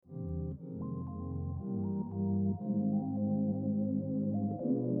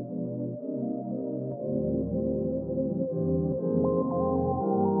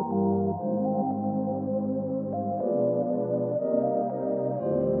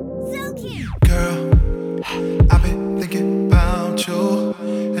Girl, I've been thinking about you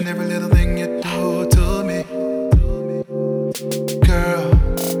and every little thing you do to me. Girl,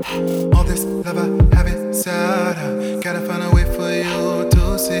 all this love I have inside, I gotta find a way for you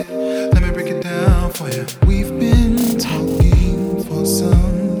to see. Let me break it down for you. We've been talking for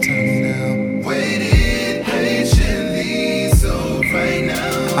some time now, waiting patiently, so right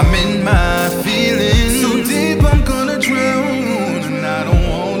now I'm in my feelings so deep I'm gonna drown, and I don't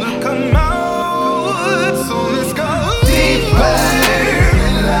wanna come out. So let's go deeper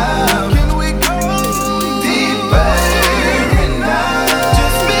in love. Can we go deeper in love?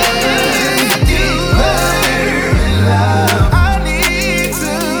 Just me deeper in love. I need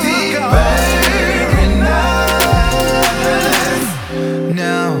to deeper in love.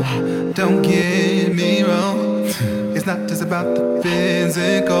 Now, don't get me wrong, it's not just about the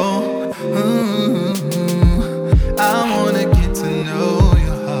physical.